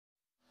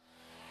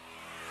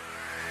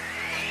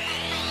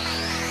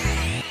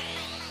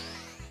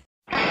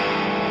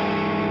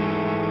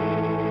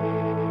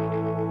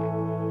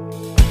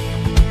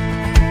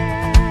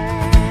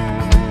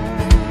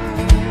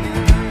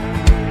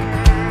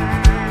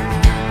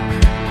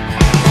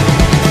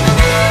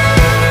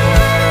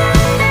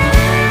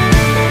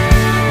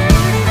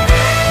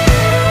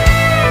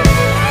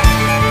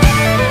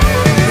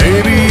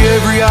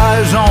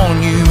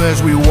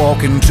as we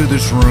walk into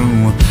this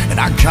room, and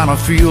I kinda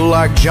feel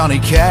like Johnny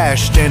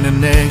Cash standing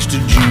next to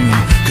June.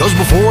 Cause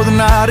before the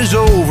night is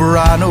over,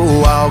 I know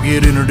I'll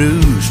get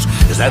introduced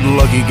as that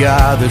lucky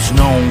guy that's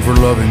known for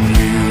loving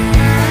you.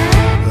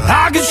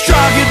 I could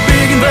strike it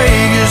big in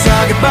Vegas,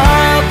 I could buy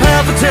up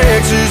half of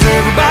Texas.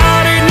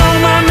 Everybody know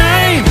my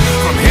name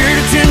from here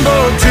to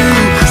Timbuktu.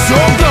 So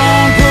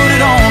gone, put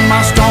it on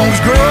my stones,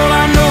 girl.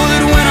 I know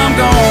that when I'm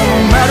gone, no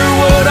matter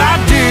what I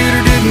did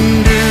or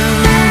didn't do,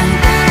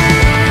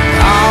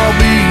 I'll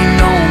be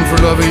known for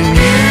loving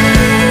you.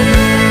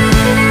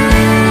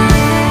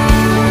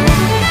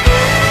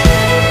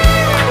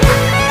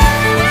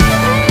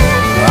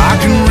 I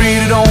can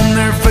read it on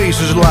their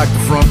faces like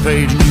the front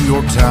page of New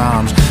York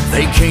Times.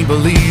 They can't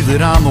believe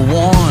that I'm the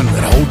one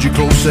that holds you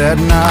close at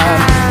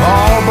night.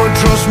 Oh, but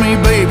trust me,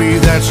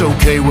 baby, that's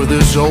okay with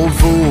this old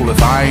fool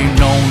if I ain't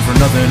known for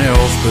nothing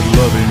else but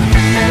loving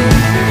you.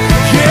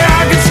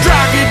 Yeah, I could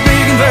strike it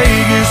big in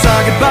Vegas, I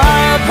could buy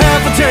up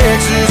half of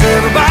Texas.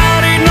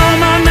 Everybody know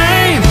my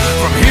name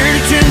from here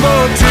to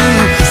Timbuktu.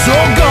 So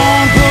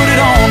gone, put it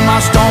on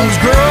my stones,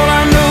 girl.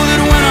 I know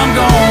that when I'm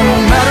gone, no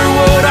matter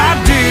what I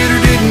did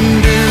or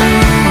didn't do,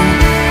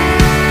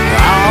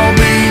 I'll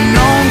be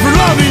known for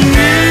loving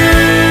you.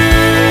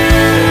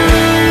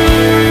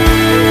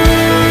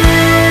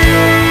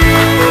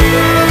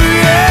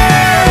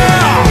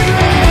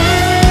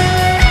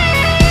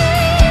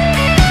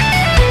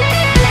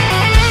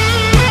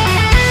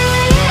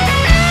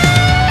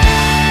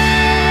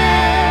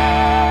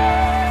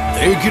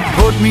 They could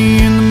put me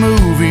in the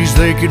movies,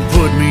 they could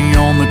put me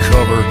on the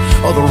cover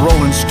of the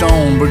Rolling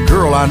Stone, but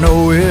girl, I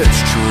know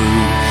it's true.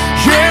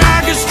 Yeah,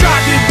 I could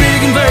strike it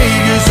big in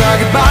Vegas, I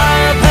could buy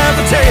up half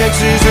of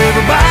Texas.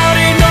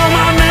 Everybody know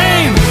my name